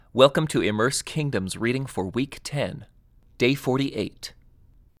Welcome to Immerse Kingdom's reading for Week 10, Day 48.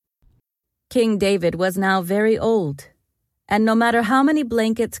 King David was now very old, and no matter how many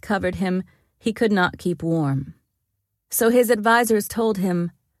blankets covered him, he could not keep warm. So his advisers told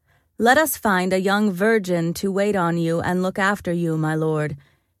him, "Let us find a young virgin to wait on you and look after you, my lord.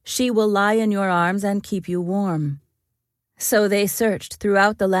 She will lie in your arms and keep you warm." So they searched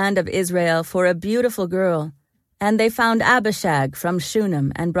throughout the land of Israel for a beautiful girl, and they found Abishag from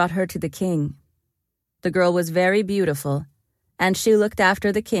Shunem and brought her to the king. The girl was very beautiful, and she looked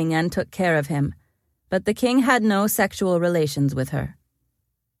after the king and took care of him, but the king had no sexual relations with her.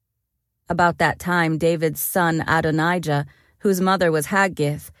 About that time, David's son Adonijah, whose mother was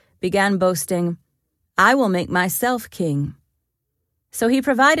Haggith, began boasting, "I will make myself king." So he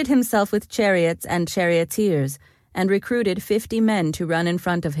provided himself with chariots and charioteers and recruited 50 men to run in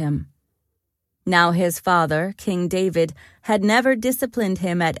front of him. Now his father, King David, had never disciplined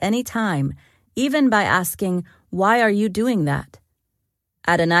him at any time, even by asking, "Why are you doing that?"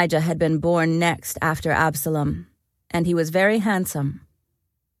 Adonijah had been born next after Absalom, and he was very handsome.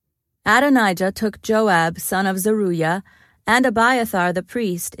 Adonijah took Joab, son of Zeruiah, and Abiathar the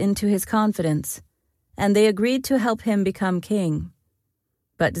priest into his confidence, and they agreed to help him become king.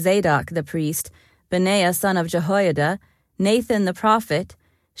 But Zadok the priest, Benaiah son of Jehoiada, Nathan the prophet,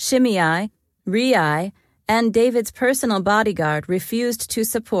 Shimei, Rei, and David's personal bodyguard refused to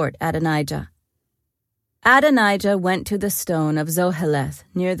support Adonijah. Adonijah went to the stone of Zoheleth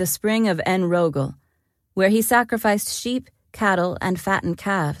near the spring of En-Rogel, where he sacrificed sheep, cattle, and fattened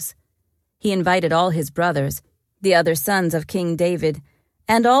calves. He invited all his brothers, the other sons of King David,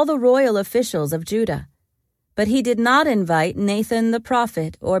 and all the royal officials of Judah. But he did not invite Nathan the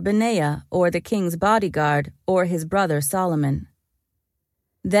prophet or Benaiah or the king's bodyguard or his brother Solomon.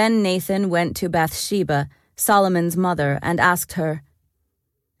 Then Nathan went to Bathsheba, Solomon's mother, and asked her,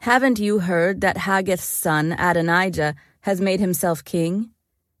 "Haven't you heard that Haggith's son Adonijah has made himself king,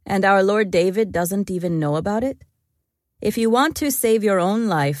 and our Lord David doesn't even know about it? If you want to save your own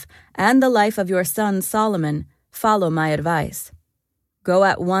life and the life of your son Solomon, follow my advice. Go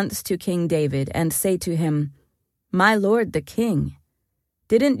at once to King David and say to him, 'My lord the king,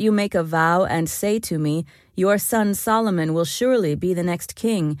 didn't you make a vow and say to me, your son Solomon will surely be the next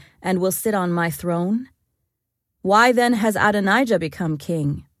king and will sit on my throne? Why then has Adonijah become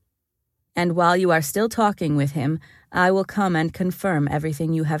king? And while you are still talking with him, I will come and confirm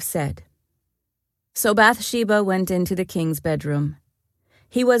everything you have said.'" So Bathsheba went into the king's bedroom.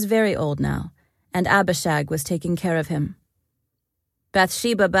 He was very old now, and Abishag was taking care of him.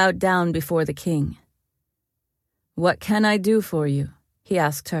 Bathsheba bowed down before the king. "What can I do for you?" he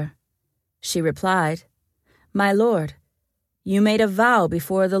asked her. She replied, "My lord, you made a vow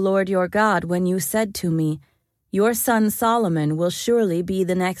before the Lord your God when you said to me, 'Your son Solomon will surely be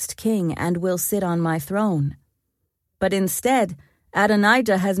the next king and will sit on my throne.' But instead,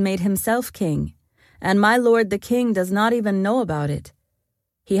 Adonijah has made himself king, and my lord the king does not even know about it.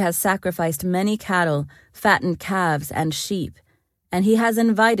 He has sacrificed many cattle, fattened calves, and sheep, and he has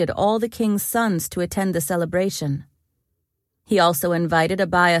invited all the king's sons to attend the celebration. He also invited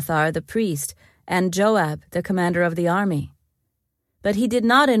Abiathar the priest and Joab, the commander of the army. But he did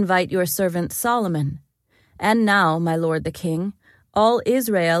not invite your servant Solomon. And now, my lord the king, all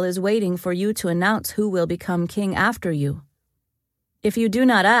Israel is waiting for you to announce who will become king after you. If you do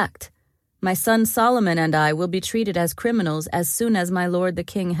not act, my son Solomon and I will be treated as criminals as soon as my lord the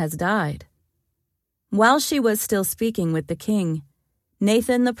king has died." While she was still speaking with the king,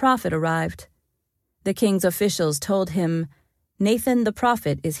 Nathan the prophet arrived. The king's officials told him, "Nathan the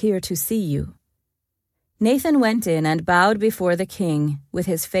prophet is here to see you." Nathan went in and bowed before the king with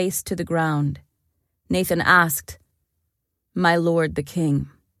his face to the ground. Nathan asked, "My lord the king,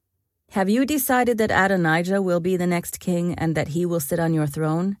 have you decided that Adonijah will be the next king and that he will sit on your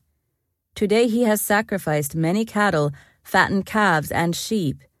throne? Today he has sacrificed many cattle, fattened calves, and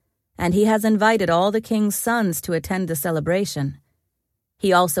sheep, and he has invited all the king's sons to attend the celebration.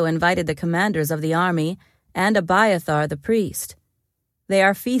 He also invited the commanders of the army and Abiathar the priest. They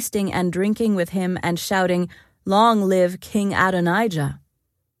are feasting and drinking with him and shouting, 'Long live King Adonijah!'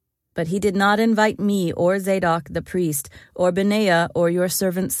 But he did not invite me or Zadok the priest or Benaiah or your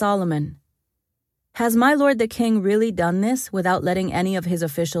servant Solomon. Has my lord the king really done this without letting any of his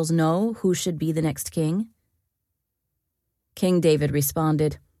officials know who should be the next king?" King David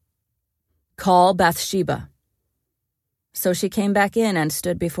responded, "Call Bathsheba." So she came back in and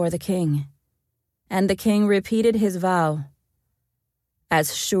stood before the king. And the king repeated his vow,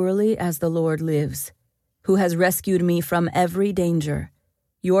 "As surely as the Lord lives, who has rescued me from every danger,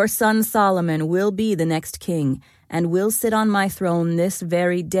 your son Solomon will be the next king, and will sit on my throne this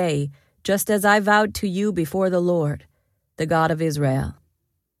very day, just as I vowed to you before the Lord, the God of Israel."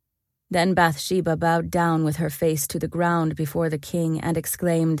 Then Bathsheba bowed down with her face to the ground before the king and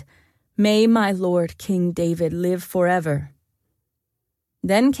exclaimed, "May my lord King David live forever."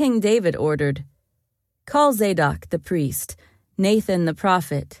 Then King David ordered, "Call Zadok the priest, Nathan the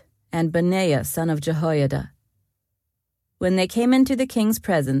prophet, and Benaiah son of Jehoiada." When they came into the king's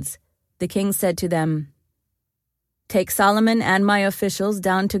presence, the king said to them, "Take Solomon and my officials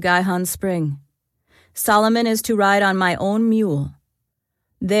down to Gihon Spring. Solomon is to ride on my own mule.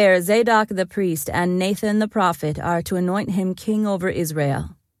 There Zadok the priest and Nathan the prophet are to anoint him king over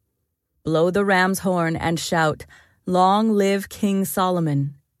Israel. Blow the ram's horn and shout, 'Long live King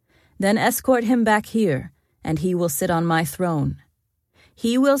Solomon!' Then escort him back here, and he will sit on my throne.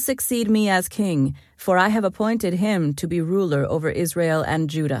 He will succeed me as king, for I have appointed him to be ruler over Israel and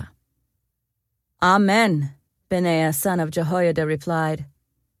Judah." "Amen," Benaiah son of Jehoiada replied.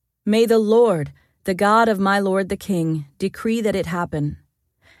 "May the Lord, the God of my lord the king, decree that it happen.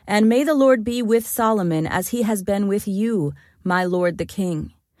 And may the Lord be with Solomon as he has been with you, my lord the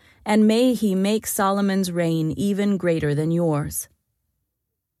king. And may he make Solomon's reign even greater than yours."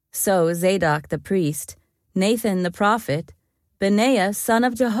 So Zadok the priest, Nathan the prophet, Benaiah son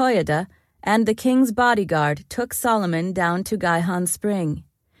of Jehoiada, and the king's bodyguard took Solomon down to Gihon Spring,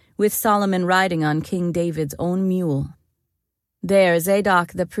 with Solomon riding on King David's own mule. There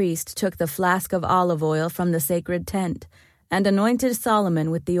Zadok the priest took the flask of olive oil from the sacred tent and anointed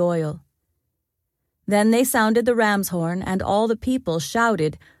Solomon with the oil. Then they sounded the ram's horn, and all the people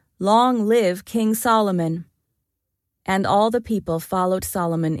shouted, "Long live King Solomon!" And all the people followed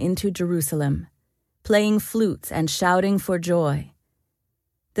Solomon into Jerusalem, playing flutes and shouting for joy.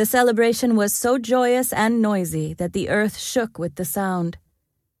 The celebration was so joyous and noisy that the earth shook with the sound.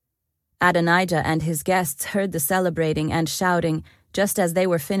 Adonijah and his guests heard the celebrating and shouting just as they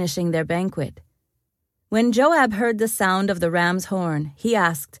were finishing their banquet. When Joab heard the sound of the ram's horn, he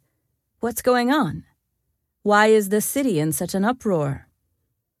asked, "What's going on? Why is the city in such an uproar?"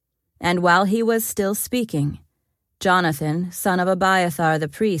 And while he was still speaking, Jonathan, son of Abiathar the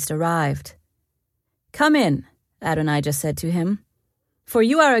priest, arrived. "Come in," Adonijah said to him, "for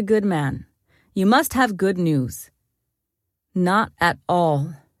you are a good man. You must have good news." "Not at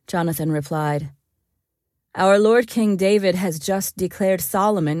all," Jonathan replied. "Our Lord King David has just declared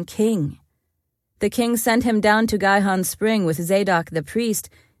Solomon king. The king sent him down to Gihon Spring with Zadok the priest,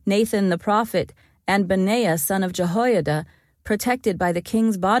 Nathan the prophet, and Benaiah son of Jehoiada, protected by the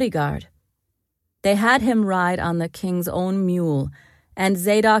king's bodyguard. They had him ride on the king's own mule, and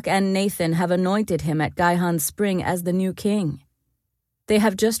Zadok and Nathan have anointed him at Gihon Spring as the new king. They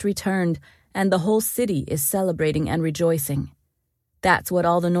have just returned, and the whole city is celebrating and rejoicing. That's what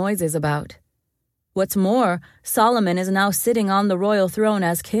all the noise is about. What's more, Solomon is now sitting on the royal throne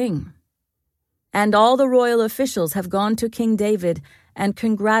as king. And all the royal officials have gone to King David and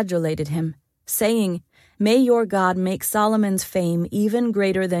congratulated him, saying, 'May your God make Solomon's fame even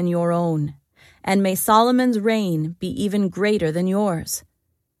greater than your own, and may Solomon's reign be even greater than yours.'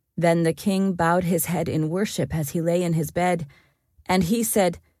 Then the king bowed his head in worship as he lay in his bed, and he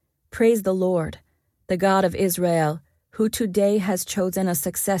said, 'Praise the Lord, the God of Israel, who today has chosen a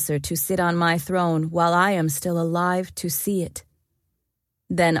successor to sit on my throne while I am still alive to see it.'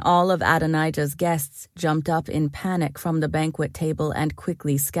 Then all of Adonijah's guests jumped up in panic from the banquet table and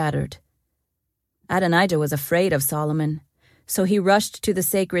quickly scattered. Adonijah was afraid of Solomon, so he rushed to the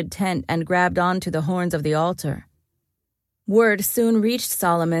sacred tent and grabbed onto the horns of the altar. Word soon reached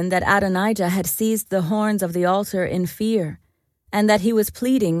Solomon that Adonijah had seized the horns of the altar in fear, and that he was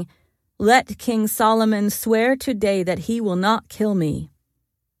pleading, 'Let King Solomon swear today that he will not kill me.'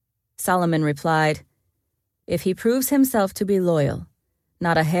 Solomon replied, 'If he proves himself to be loyal,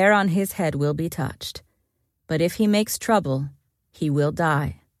 not a hair on his head will be touched. But if he makes trouble, he will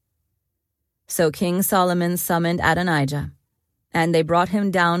die.' So King Solomon summoned Adonijah, and they brought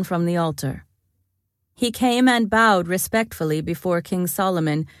him down from the altar. He came and bowed respectfully before King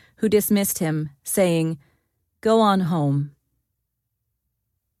Solomon, who dismissed him, saying, 'Go on home.'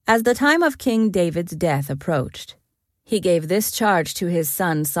 As the time of King David's death approached, he gave this charge to his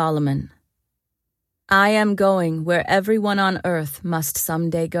son Solomon: 'I am going where everyone on earth must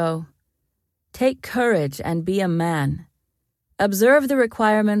someday go. Take courage and be a man. Observe the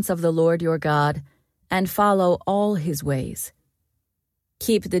requirements of the Lord your God, and follow all his ways.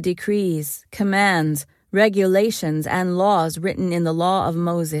 Keep the decrees, commands, regulations, and laws written in the law of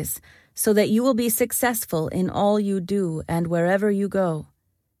Moses, so that you will be successful in all you do and wherever you go.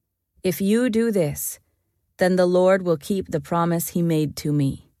 If you do this, then the Lord will keep the promise he made to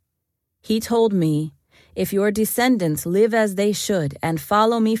me. He told me, If your descendants live as they should and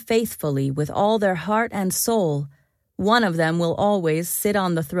follow me faithfully with all their heart and soul, one of them will always sit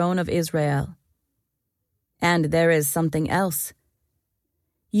on the throne of Israel. And there is something else.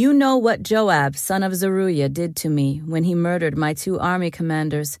 You know what Joab, son of Zeruiah, did to me when he murdered my 2 army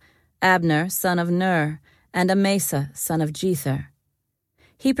commanders, Abner, son of Ner, and Amasa, son of Jether.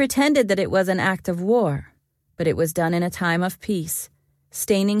 He pretended that it was an act of war, but it was done in a time of peace,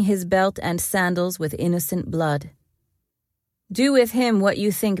 staining his belt and sandals with innocent blood. Do with him what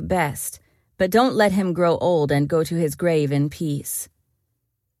you think best, but don't let him grow old and go to his grave in peace.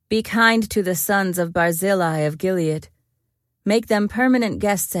 Be kind to the sons of Barzillai of Gilead. Make them permanent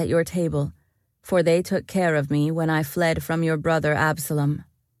guests at your table, for they took care of me when I fled from your brother Absalom.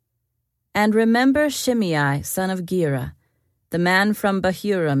 And remember Shimei, son of Gera, the man from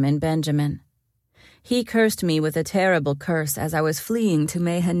Bahurim in Benjamin. He cursed me with a terrible curse as I was fleeing to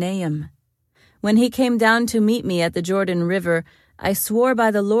Mahanaim. When he came down to meet me at the Jordan River, I swore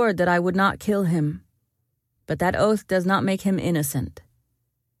by the Lord that I would not kill him. But that oath does not make him innocent.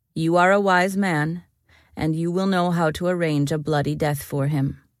 You are a wise man, and you will know how to arrange a bloody death for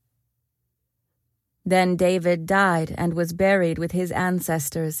him." Then David died and was buried with his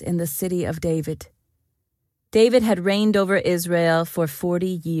ancestors in the city of David. David had reigned over Israel for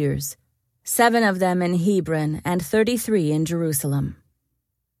 40 years, 7 of them in Hebron and 33 in Jerusalem.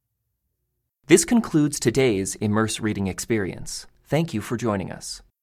 This concludes today's Immerse Reading Experience. Thank you for joining us.